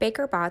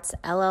Baker Botts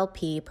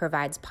LLP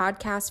provides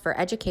podcasts for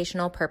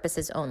educational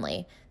purposes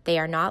only. They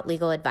are not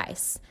legal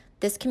advice.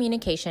 This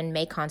communication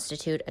may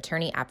constitute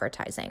attorney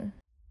advertising.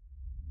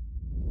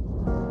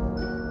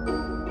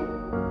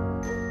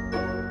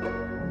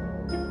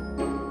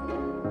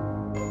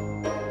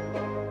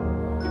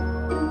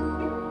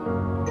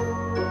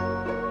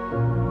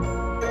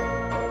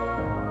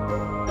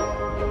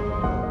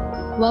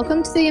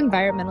 Welcome to the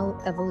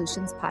Environmental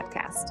Evolutions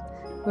Podcast,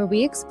 where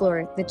we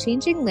explore the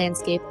changing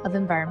landscape of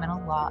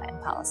environmental law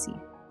and policy.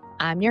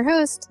 I'm your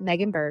host,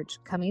 Megan Burge,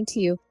 coming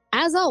to you,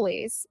 as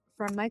always,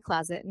 from my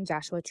closet in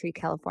Joshua Tree,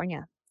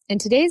 California. In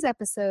today's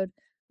episode,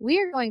 we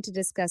are going to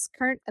discuss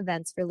current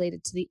events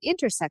related to the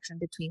intersection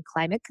between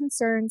climate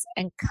concerns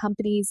and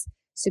companies'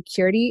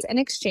 Securities and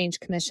Exchange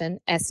Commission,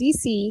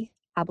 SEC,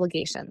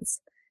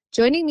 obligations.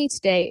 Joining me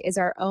today is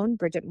our own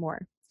Bridget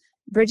Moore.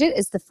 Bridget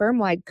is the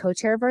firm-wide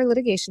co-chair of our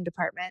litigation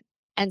department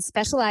and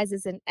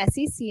specializes in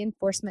SEC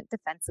enforcement,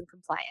 defense, and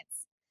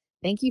compliance.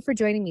 Thank you for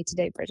joining me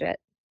today, Bridget.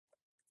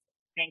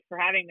 Thanks for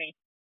having me.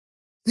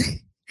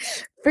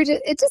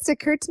 Bridget, it just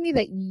occurred to me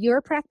that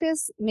your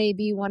practice may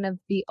be one of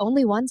the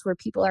only ones where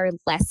people are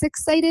less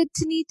excited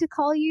to need to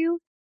call you,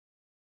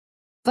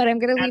 but I'm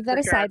going to leave that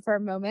aside for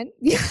a moment.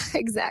 Yeah,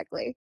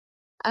 exactly.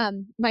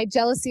 My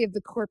jealousy of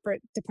the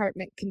corporate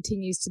department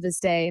continues to this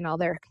day and all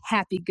their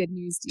happy good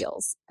news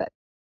deals, but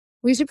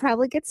we should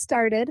probably get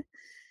started.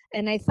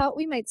 And I thought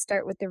we might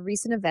start with the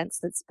recent events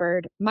that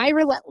spurred my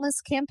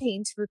relentless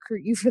campaign to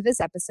recruit you for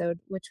this episode,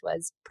 which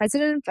was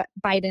President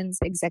Biden's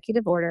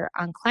executive order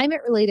on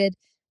climate-related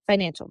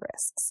financial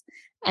risks.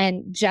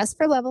 And just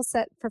for level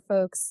set for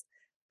folks,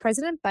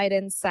 President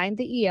Biden signed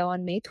the EO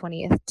on May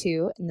 20th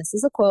to, and this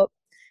is a quote,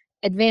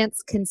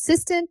 advance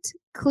consistent,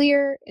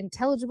 clear,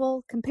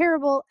 intelligible,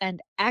 comparable, and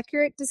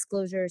accurate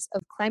disclosures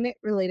of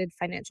climate-related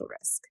financial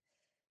risk,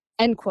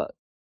 end quote.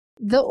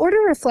 The order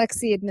reflects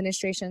the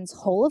administration's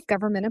whole of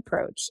government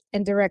approach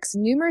and directs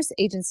numerous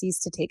agencies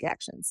to take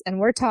actions. And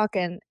we're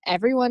talking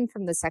everyone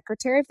from the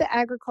Secretary of the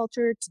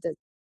Agriculture to the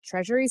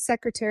Treasury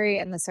Secretary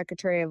and the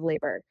Secretary of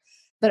Labor.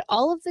 But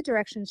all of the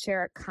directions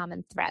share a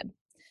common thread: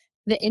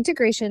 the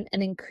integration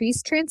and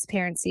increased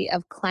transparency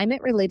of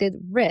climate-related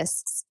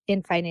risks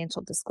in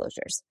financial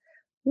disclosures,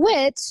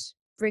 which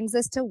brings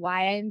us to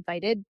why I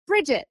invited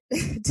Bridget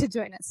to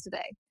join us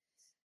today.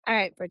 All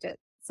right, Bridget.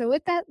 So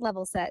with that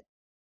level set,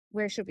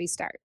 where should we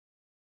start?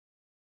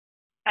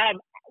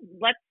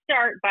 Let's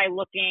start by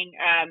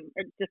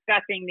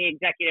discussing the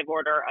executive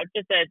order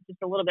just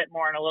a little bit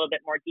more in a little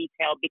bit more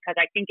detail, because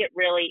I think it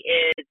really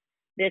is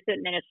this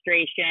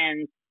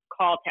administration's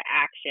call to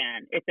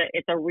action.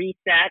 It's a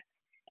reset,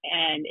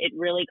 and it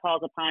really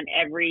calls upon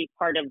every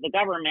part of the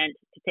government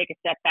to take a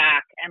step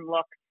back and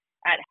look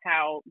at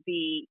how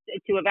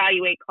to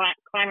evaluate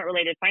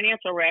climate-related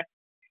financial risk.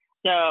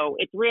 So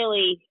it's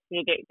really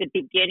the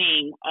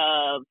beginning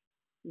of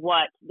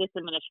what this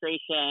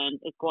administration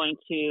is going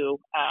to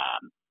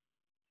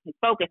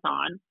focus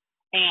on,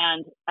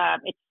 and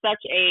it's such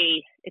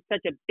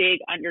a big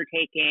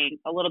undertaking.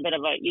 A little bit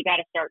of you got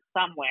to start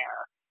somewhere.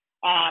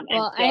 I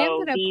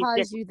am going to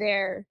pause you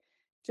there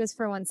just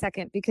for 1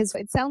 second, because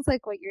it sounds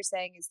like what you're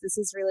saying is this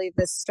is really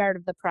the start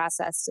of the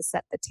process to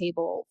set the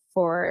table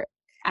for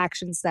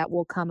actions that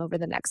will come over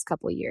the next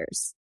couple of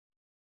years.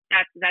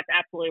 That's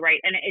absolutely right,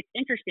 and it's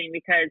interesting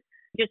because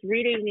just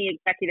reading the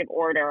executive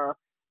order,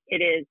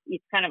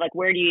 it's kind of like,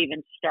 where do you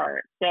even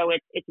start? So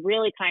it's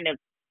really kind of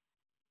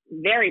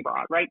very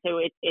broad, right? So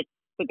it's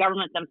the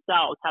government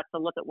themselves has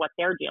to look at what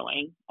they're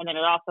doing, and then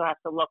it also has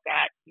to look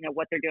at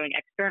what they're doing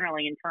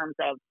externally in terms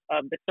of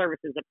the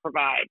services it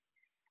provides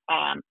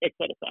its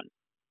citizens.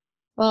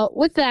 Well,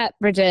 with that,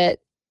 Bridget,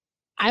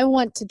 I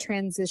want to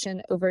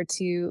transition over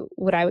to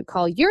what I would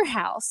call your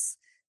house,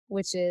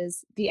 which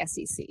is the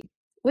SEC.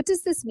 What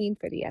does this mean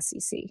for the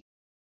SEC?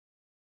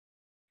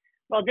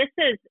 Well, this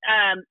is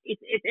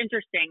it's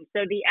interesting.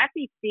 So the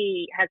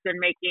SEC has been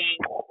making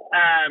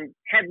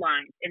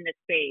headlines in this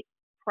space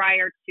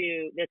prior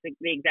to the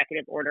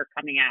executive order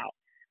coming out.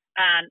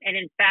 And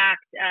in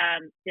fact,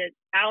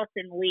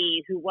 Allison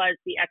Lee, who was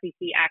the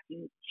SEC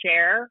acting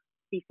chair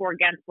before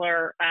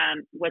Gensler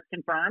was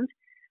confirmed,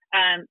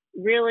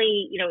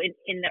 really,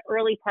 in the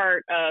early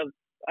part of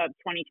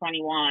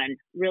 2021,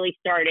 really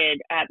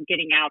started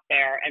getting out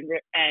there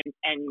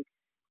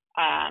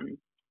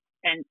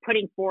and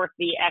putting forth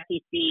the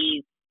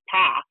SEC's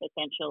path,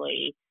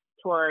 essentially,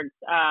 towards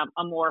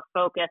a more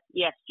focused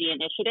ESG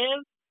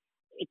initiative.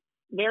 It's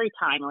very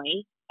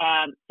timely.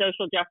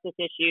 Social justice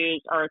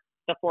issues are at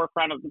the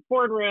forefront of the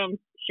boardrooms.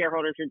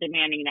 Shareholders are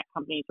demanding that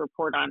companies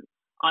report on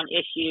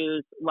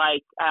issues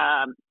like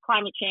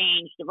climate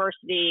change,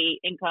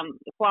 diversity, income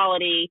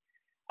equality.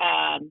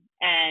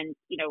 And,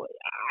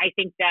 I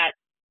think that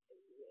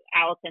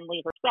Allison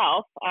Lee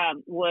herself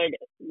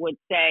would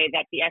say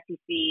that the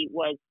SEC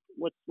was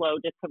slow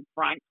to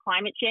confront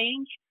climate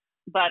change,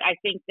 but I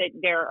think that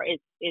there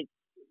is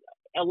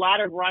a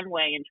lot of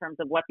runway in terms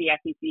of what the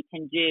SEC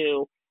can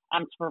do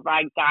to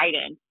provide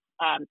guidance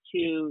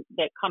to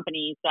the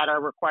companies that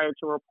are required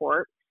to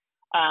report.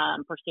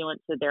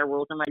 pursuant to their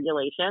rules and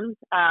regulations,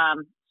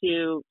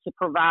 to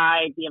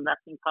provide the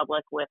investing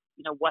public with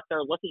what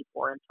they're looking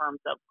for in terms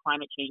of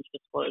climate change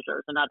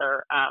disclosures and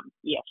other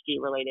ESG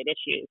related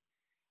issues.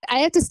 I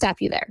have to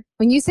stop you there.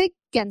 When you say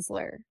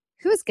Gensler,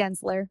 who is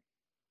Gensler?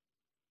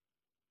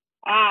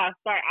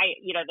 Sorry,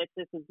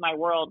 this is my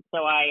world,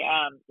 so I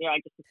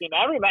just assume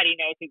everybody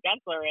knows who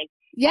Gensler is.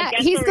 Yeah,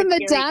 he's the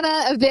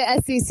Madonna of the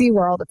SEC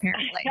world,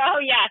 apparently. Oh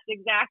yes,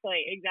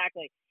 exactly.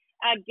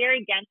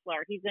 Gary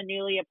Gensler, he's the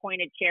newly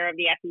appointed chair of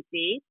the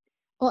SEC.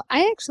 Well,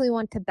 I actually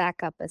want to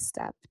back up a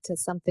step to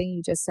something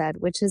you just said,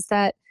 which is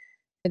that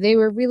they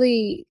were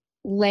really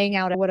laying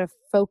out what a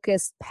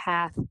focused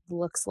path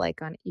looks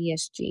like on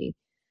ESG.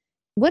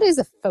 What is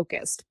a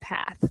focused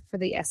path for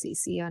the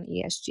SEC on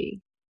ESG?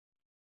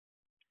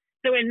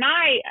 So in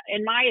my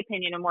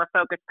opinion, a more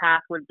focused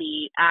path would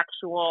be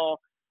actual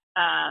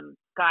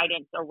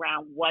guidance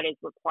around what is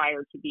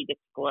required to be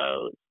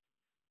disclosed.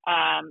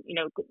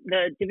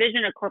 The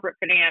Division of Corporate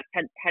Finance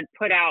had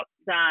put out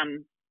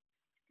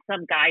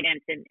some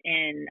guidance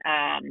in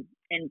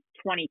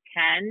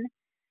 2010,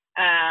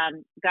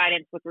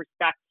 guidance with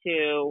respect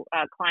to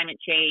climate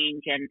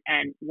change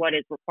and what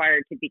is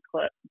required to be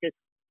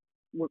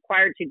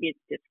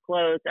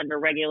disclosed under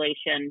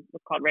regulation,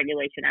 what's called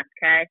Regulation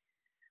SK.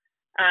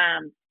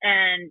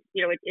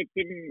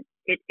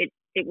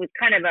 It was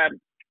kind of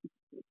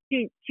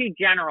too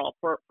general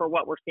for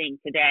what we're seeing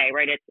today,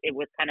 right? It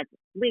was kind of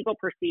legal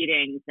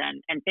proceedings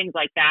and things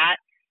like that.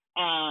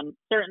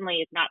 Certainly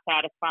is not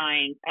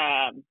satisfying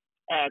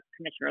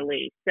Commissioner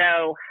Lee.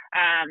 So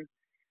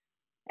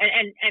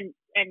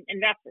and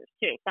investors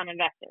too, some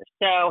investors.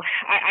 So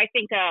I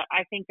think a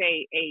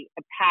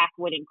path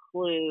would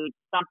include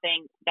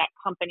something that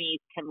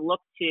companies can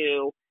look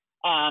to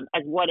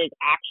as what is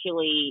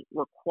actually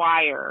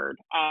required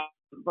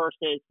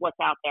versus what's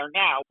out there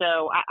now.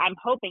 So I'm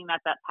hoping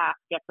that path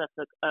gets us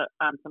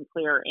some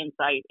clear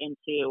insight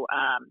into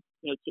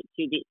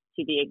to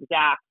the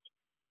exact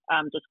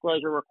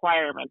disclosure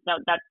requirements. Now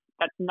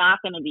that's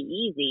not going to be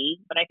easy,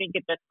 but I think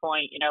at this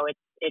point,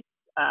 it's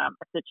a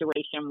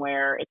situation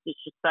where it's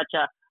just such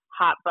a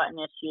hot button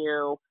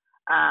issue.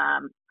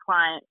 Our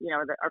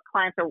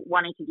clients are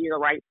wanting to do the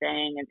right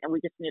thing, and we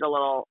just need a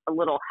little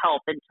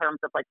help in terms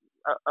of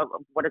of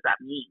what does that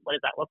mean? What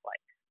does that look like?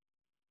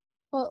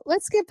 Well,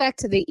 let's get back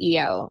to the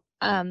EO.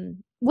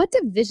 What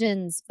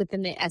divisions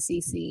within the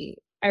SEC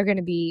are going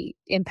to be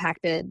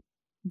impacted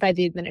by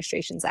the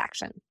administration's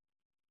action?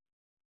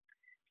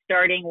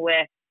 Starting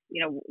with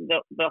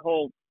the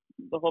whole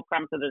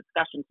premise of the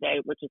discussion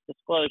today, which is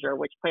disclosure,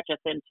 which puts us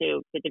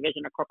into the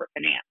Division of Corporate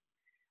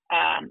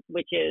Finance,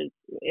 which is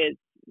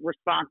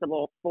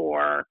responsible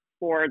for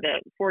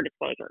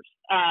disclosures,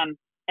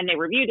 and they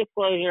review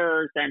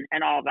disclosures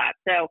and all of that.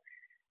 So,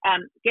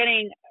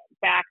 getting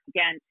back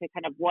again to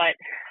kind of what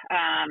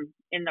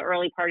in the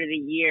early part of the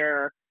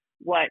year,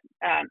 what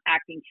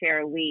Acting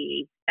Chair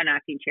Lee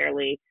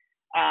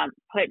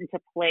put into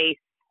place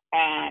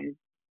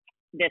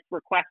this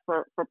request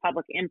for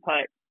public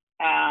input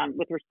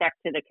with respect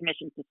to the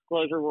Commission's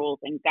disclosure rules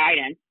and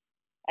guidance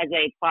as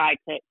they apply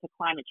to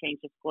climate change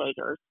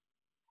disclosures,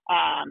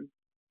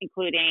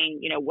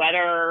 including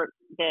whether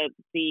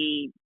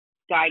the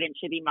guidance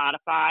should be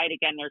modified.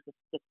 Again, there's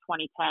this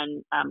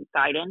 2010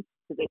 guidance.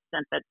 To the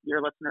extent that your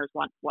listeners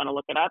want to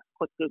look it up,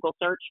 quick Google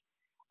search.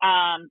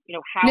 How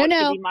it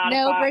should be modified.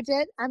 No,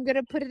 Bridget, I'm going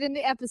to put it in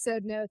the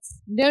episode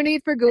notes. No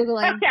need for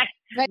Googling.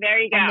 Okay,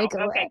 there you go.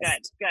 Okay,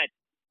 good.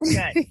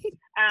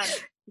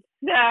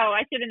 So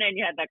I should have known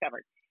you had that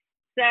covered.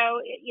 So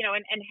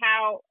and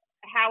how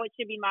it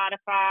should be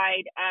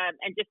modified,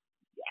 and just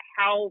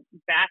how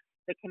best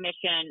the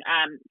Commission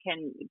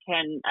can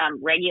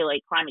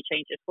regulate climate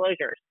change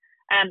disclosures.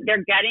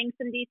 They're getting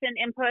some decent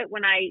input.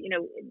 When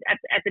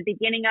at the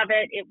beginning of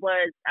it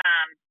was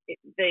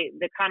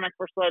the comments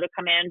were slow to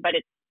come in, but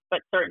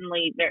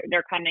certainly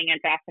they're coming in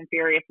fast and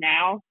furious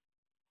now.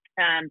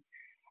 And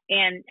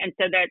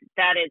so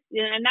that is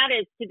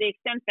to the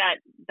extent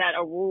that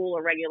a rule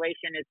or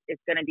regulation is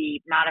going to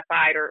be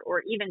modified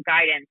or even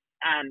guidance.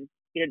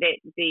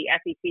 The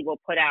SEC will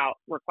put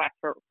out requests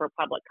for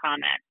public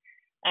comment,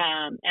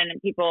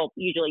 and people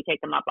usually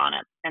take them up on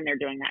it, and they're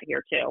doing that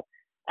here too.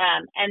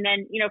 And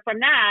then, from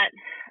that,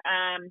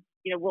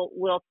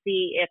 we'll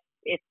see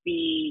if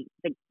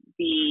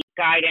the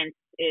guidance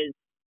is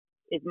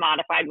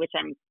modified, which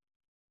I'm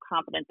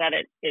confident that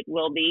it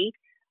will be.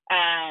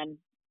 And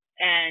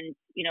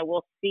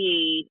we'll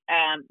see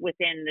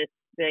within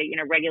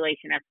the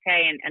regulation SK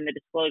and the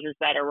disclosures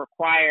that are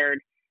required,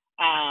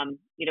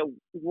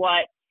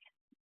 what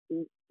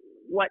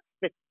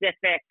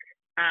specific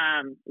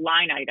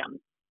line items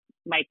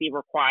might be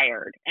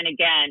required. And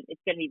again,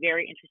 it's going to be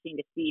very interesting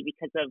to see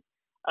because of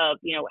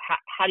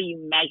how do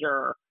you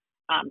measure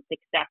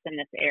success in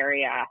this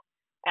area.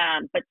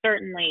 But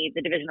certainly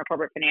the Division of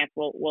Corporate Finance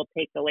will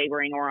take the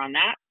laboring oar on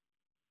that.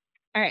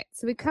 All right.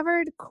 So we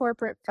covered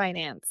corporate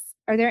finance.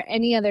 Are there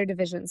any other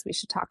divisions we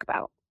should talk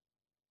about?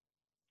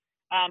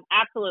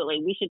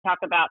 Absolutely. We should talk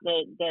about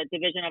the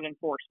Division of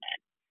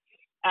Enforcement.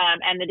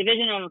 And the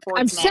Division of Enforcement.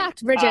 I'm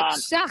shocked, Bridget,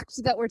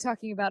 shocked that we're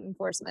talking about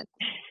enforcement.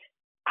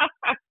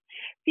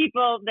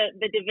 People, the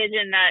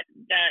division that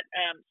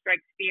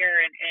strikes fear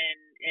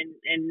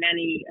in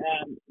many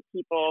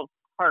people's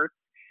hearts,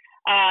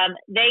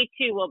 they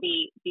too will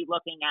be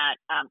looking at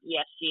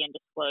ESG and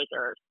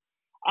disclosures.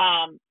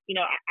 I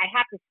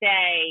have to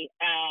say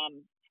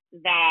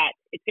that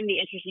it's going to be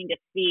interesting to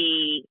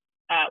see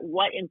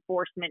what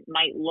enforcement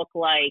might look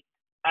like,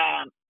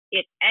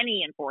 if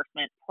any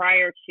enforcement,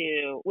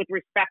 with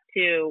respect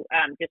to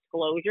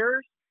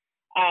disclosures,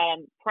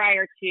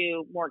 prior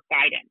to more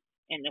guidance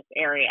in this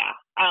area.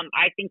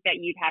 I think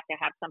that you'd have to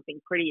have something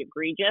pretty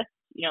egregious,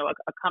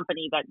 a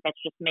company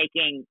that's just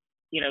making,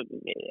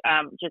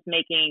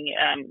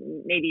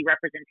 maybe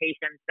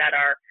representations that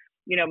are,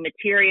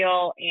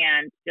 material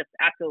and just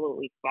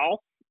absolutely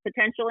false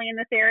potentially in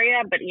this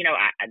area. But,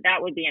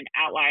 that would be an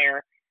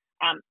outlier.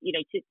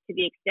 To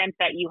the extent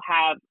that you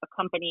have a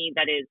company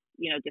that is,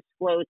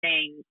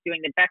 disclosing,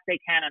 doing the best they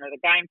can under the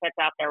guidance that's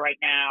out there right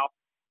now,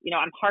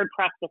 I'm hard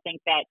pressed to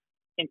think that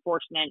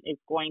enforcement is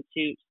going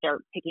to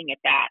start picking at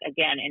that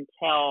again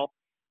until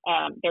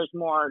there's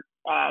more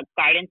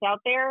guidance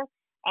out there.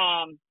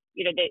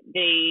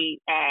 The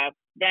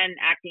then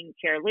acting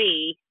chair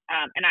Lee,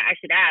 and I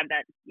should add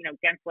that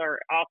Gensler,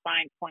 all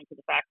signs point to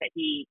the fact that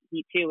he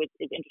too is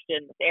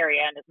interested in this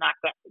area and is not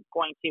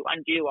going to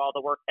undo all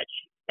the work that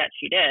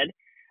she did.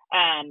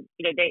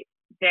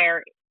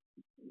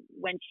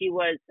 When she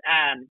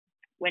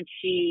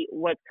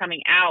was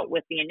coming out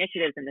with the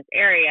initiatives in this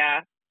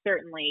area,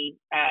 certainly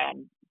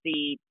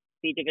the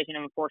Division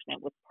of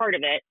Enforcement was part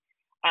of it,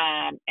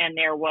 and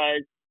there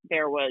was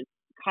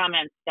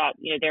comments that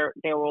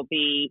there will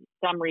be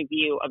some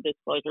review of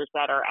disclosures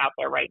that are out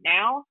there right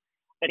now.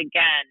 But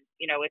again,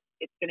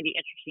 it's going to be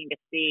interesting to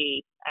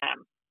see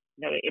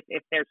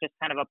if there's just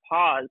kind of a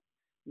pause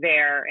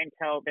there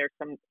until there's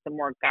some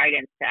more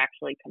guidance to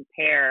actually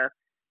compare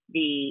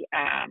the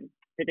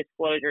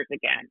disclosures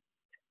again.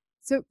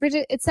 So,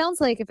 Bridget, it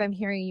sounds like, if I'm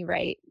hearing you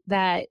right,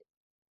 that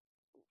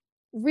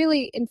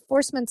really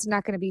enforcement's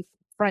not going to be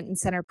front and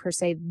center per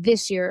se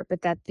this year,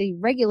 but that the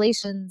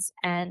regulations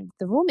and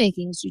the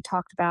rulemakings you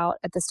talked about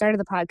at the start of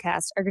the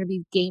podcast are going to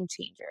be game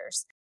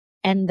changers,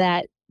 and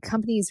that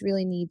companies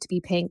really need to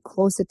be paying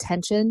close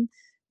attention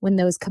when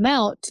those come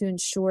out to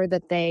ensure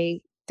that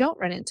they don't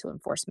run into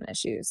enforcement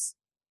issues.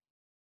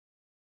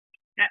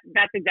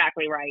 That's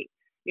exactly right.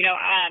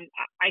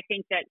 I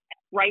think that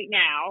right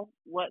now,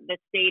 what the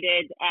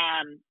stated,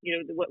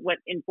 what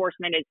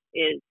enforcement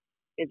is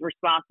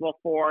responsible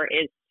for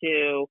is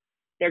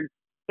they're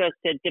supposed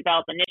to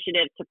develop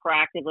initiatives to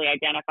proactively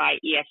identify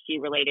ESG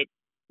related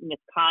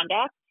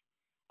misconduct,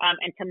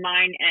 and to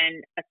mine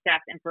and assess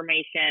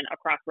information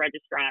across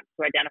registrants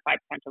to identify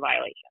potential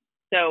violations.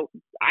 So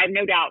I have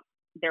no doubt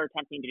they're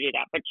attempting to do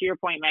that. But to your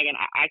point, Megan,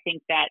 I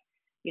think that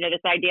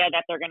this idea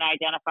that they're going to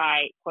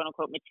identify quote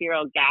unquote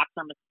material gaps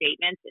or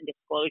misstatements in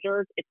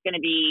disclosures, it's going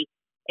to be,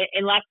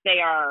 unless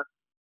they are,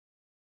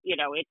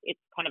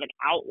 it's kind of an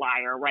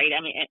outlier, right?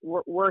 I mean,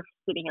 we're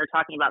sitting here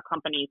talking about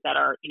companies that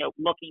are,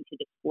 looking to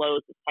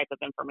disclose this type of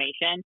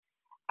information.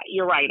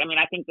 You're right. I mean,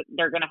 I think that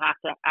they're going to have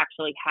to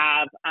actually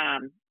have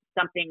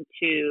something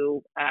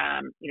to,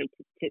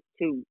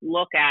 to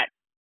look at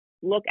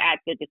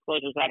the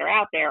disclosures that are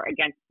out there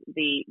against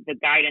the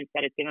guidance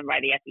that is given by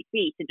the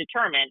SEC to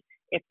determine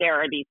if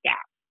there are these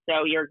gaps.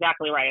 So you're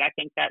exactly right. I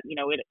think that,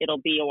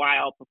 it'll be a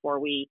while before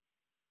we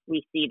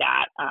see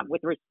that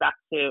with respect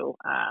to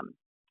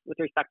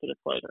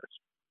disclosures.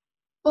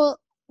 Well,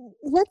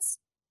 let's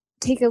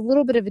take a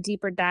little bit of a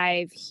deeper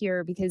dive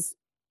here, because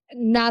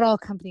not all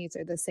companies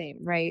are the same,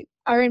 right?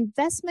 Are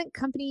investment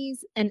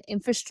companies and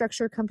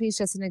infrastructure companies,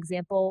 just an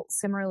example,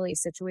 similarly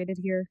situated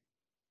here?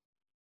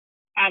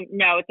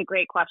 No, it's a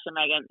great question,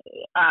 Megan.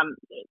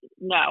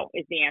 No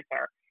is the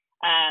answer.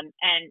 And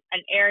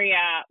an area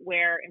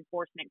where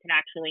enforcement can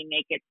actually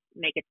make its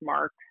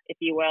mark, if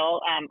you will,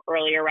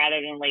 earlier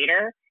rather than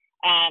later,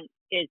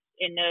 is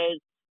in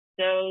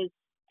those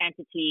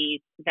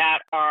entities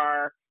that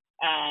are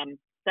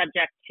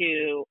subject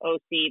to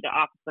OC, the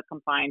Office of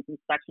Compliance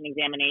Inspection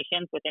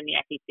Examinations within the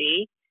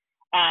SEC.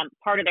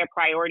 Part of their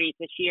priorities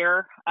this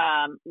year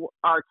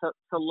are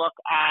to look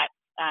at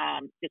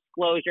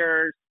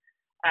disclosures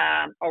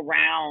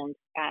around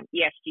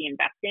ESG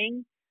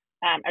investing.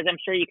 As I'm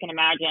sure you can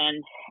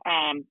imagine,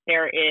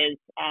 there is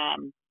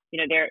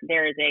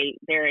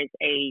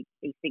a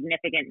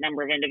significant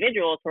number of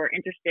individuals who are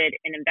interested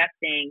in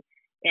investing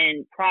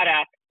in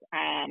products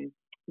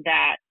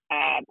that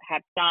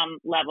have some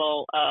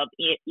level of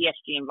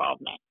ESG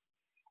involvement.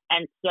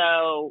 And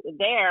so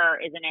there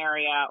is an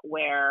area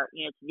where,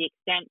 to the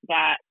extent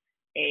that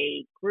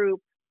a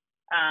group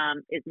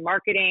is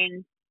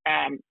marketing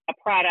a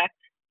product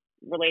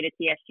related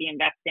to ESG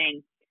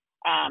investing,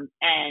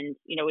 and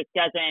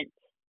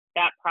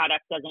that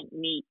product doesn't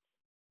meet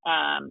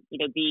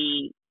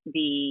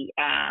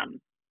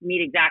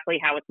meet exactly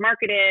how it's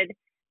marketed.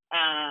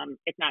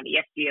 It's not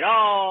ESG at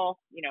all.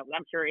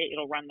 I'm sure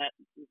it'll run the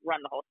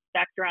whole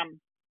spectrum.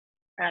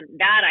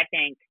 That, I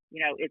think,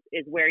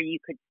 is where you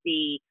could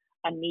see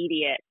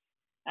immediate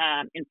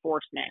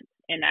enforcement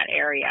in that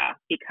area,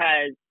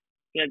 because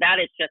that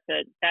is just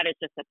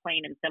a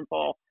plain and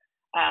simple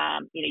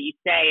you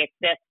say it's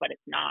this but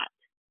it's not,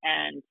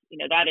 and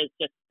that is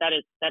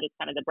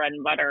kind of the bread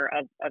and butter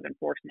of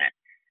enforcement.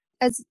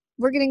 As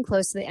we're getting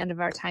close to the end of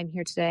our time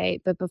here today,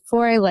 but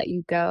before I let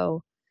you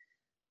go,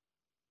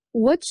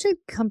 what should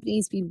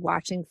companies be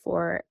watching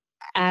for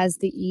as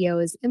the EO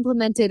is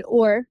implemented,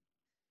 or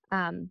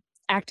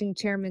acting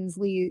chairman's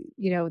lead,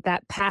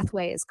 that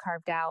pathway is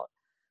carved out?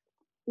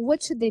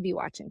 What should they be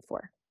watching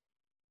for?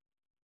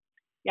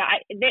 Yeah,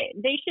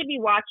 they should be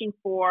watching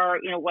for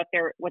what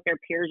their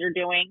peers are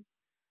doing.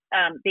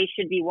 They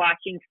should be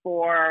watching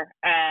for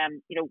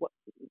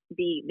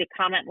the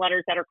comment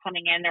letters that are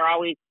coming in. They're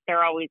always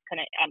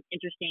kind of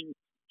interesting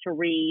to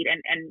read,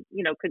 and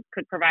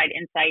could provide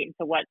insight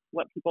into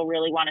what people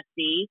really want to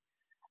see.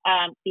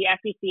 The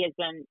SEC has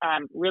been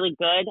really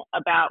good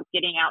about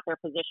getting out their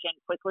position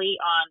quickly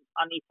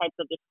on these types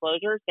of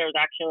disclosures. There's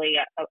actually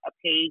a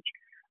page,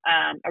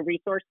 a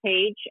resource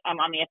page on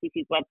the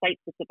SEC's website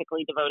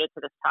specifically devoted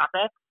to this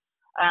topic.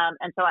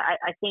 And so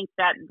I think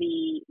that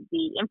the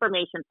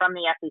information from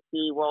the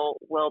SEC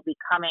will be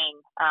coming,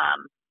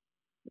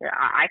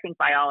 I think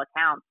by all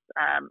accounts,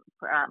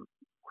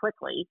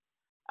 quickly.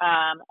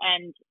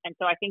 And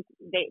so I think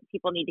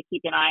people need to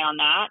keep an eye on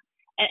that,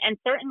 and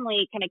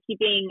certainly kind of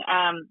keeping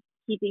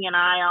an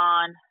eye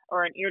on,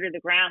 or an ear to the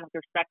ground with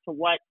respect to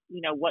what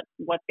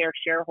their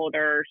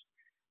shareholders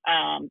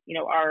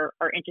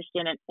are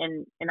interested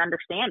in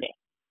understanding,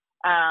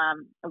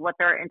 what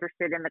they're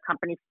interested in the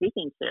company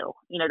speaking to.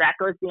 That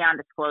goes beyond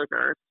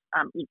disclosures,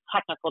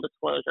 technical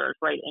disclosures,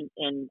 right?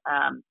 In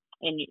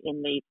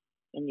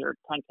your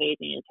 10Ks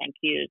and your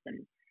 10Qs,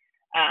 and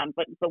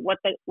but what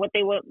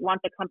they would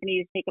want the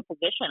company to take a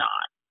position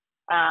on.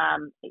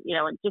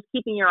 And just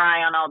keeping your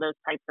eye on all those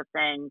types of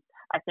things,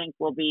 I think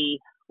will be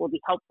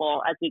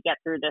helpful as we get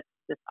through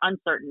this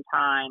uncertain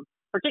time,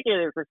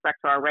 particularly with respect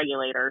to our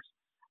regulators,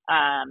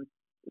 and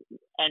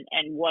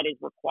what is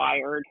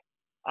required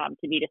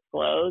to be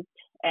disclosed,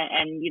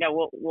 and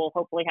we'll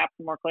hopefully have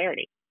some more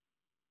clarity.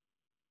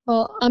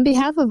 Well, on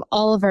behalf of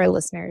all of our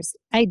listeners,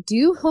 I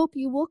do hope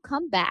you will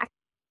come back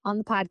on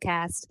the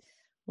podcast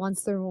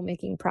once the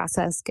rulemaking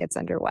process gets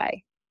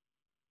underway.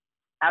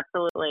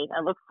 Absolutely.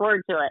 I look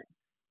forward to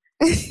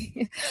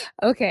it.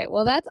 Okay,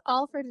 well, that's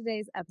all for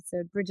today's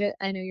episode. Bridget,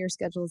 I know your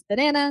schedule is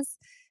bananas.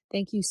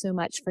 Thank you so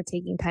much for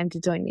taking time to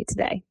join me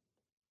today.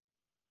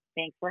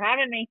 Thanks for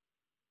having me.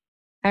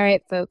 All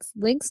right, folks,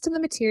 links to the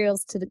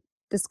materials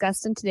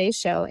discussed in today's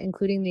show,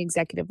 including the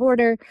executive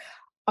order,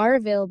 are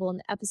available in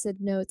the episode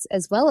notes,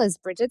 as well as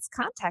Bridget's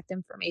contact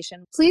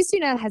information. Please do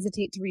not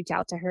hesitate to reach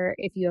out to her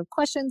if you have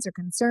questions or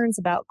concerns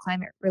about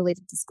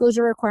climate-related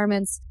disclosure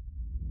requirements.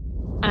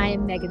 I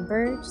am Megan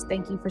Burge.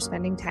 Thank you for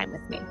spending time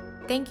with me.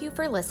 Thank you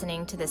for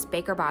listening to this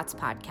BakerBots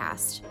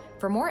podcast.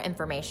 For more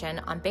information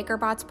on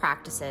BakerBots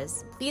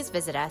practices, please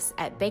visit us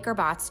at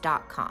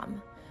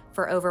bakerbots.com.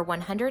 For over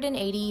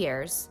 180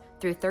 years,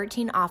 through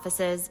 13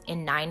 offices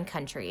in 9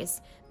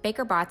 countries,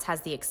 BakerBots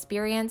has the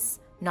experience,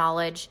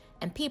 knowledge,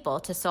 and people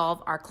to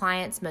solve our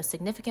clients' most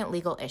significant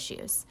legal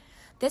issues.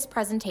 This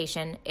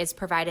presentation is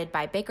provided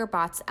by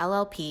BakerBots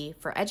LLP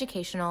for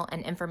educational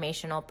and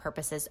informational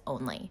purposes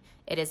only.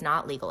 It is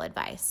not legal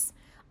advice.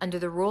 Under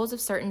the rules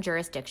of certain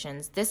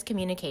jurisdictions, this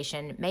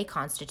communication may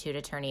constitute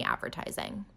attorney advertising.